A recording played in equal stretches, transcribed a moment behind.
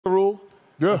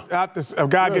Yeah. After a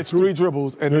guy gets 3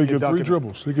 dribbles and then he gets 3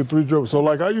 dribbles. He gets 3 dribbles. So,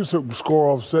 like, I used to score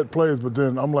off set plays, but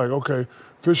then I'm like, okay,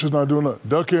 Fisher's not doing that.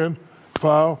 Duck in,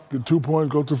 foul, get 2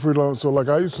 points, go to the free line. So, like,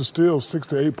 I used to steal 6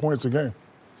 to 8 points a game.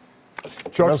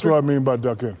 That's what I mean by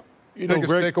duck in. You know,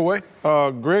 Biggest takeaway?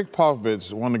 Gregg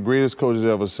Popovich, one of the greatest coaches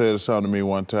ever, said something to me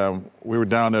one time. We were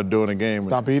down there doing a game.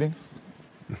 Stop eating?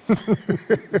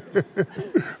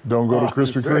 Don't go to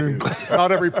Krispy Kreme.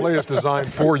 Not every play is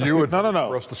designed for you and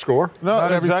for us to score. No,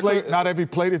 Not every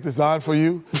plate is designed for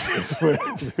you.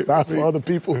 It's not for other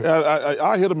people.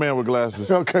 I hit a man with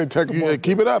glasses. Okay, take them off.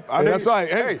 Keep it up. That's right.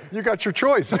 Hey, you got your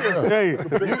choice. Hey,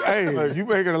 you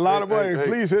making a lot of money.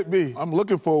 Please hit me. I'm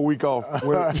looking for a week off.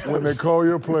 When they call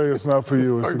your play, it's not for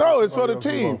you. It's for the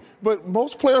team. But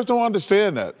most players don't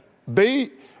understand that.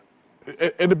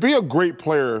 And to be a great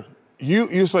player,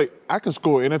 you say, I can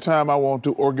score anytime I want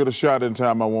to or get a shot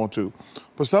anytime I want to.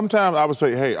 But sometimes I would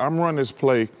say, hey, I'm running this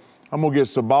play. I'm going to get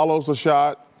Ceballos a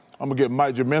shot. I'm going to get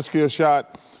Mike Jaminski a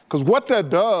shot. Because what that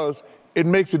does, it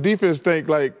makes the defense think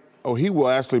like, oh, he will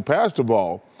actually pass the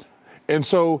ball. And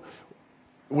so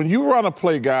when you run a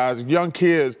play, guys, young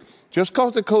kids, just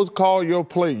because the coach call your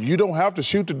play, you don't have to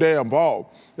shoot the damn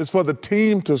ball. It's for the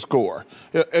team to score.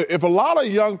 If a lot of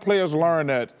young players learn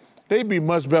that, they'd be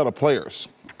much better players.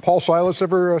 Paul Silas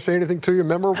ever say anything to you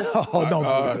memorable? Oh, don't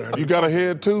do that. You got a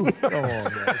head, too? Come on, man.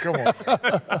 Come on.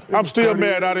 I'm still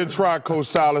mad I didn't try Coach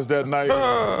Silas that night.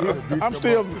 I'm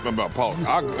still about Paul.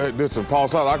 Listen, Paul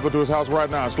Silas, I go to his house right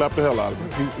now and slap the hell out of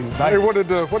him. Hey, what did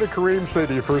Kareem say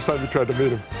to you first time you tried to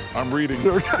meet him? I'm reading.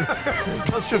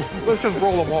 let's just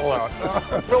roll them all out.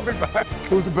 We'll be back.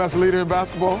 Who's the best leader in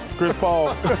basketball? Chris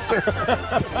Paul.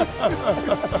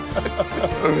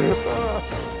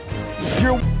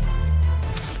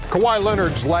 Kawhi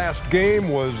Leonard's last game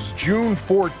was June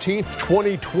 14th,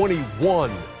 2021.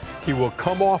 He will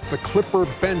come off the Clipper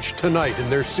bench tonight in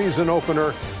their season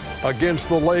opener against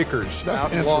the Lakers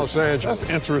out in Los Angeles.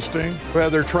 That's interesting. Well,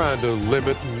 they're trying to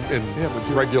limit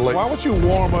and regulate. Why would you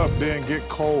warm up then get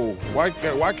cold? Why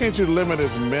can't you limit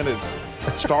his minutes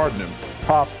starting him?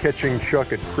 Pop catching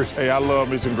Chuck at Krispy. Hey, I love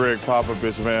me some Gregg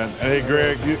Popovich, man. And hey,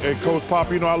 Greg, hey, Coach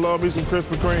Pop, you know I love me some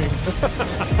Krispy Kreme.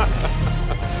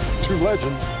 Two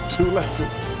legends. Two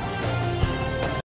legends.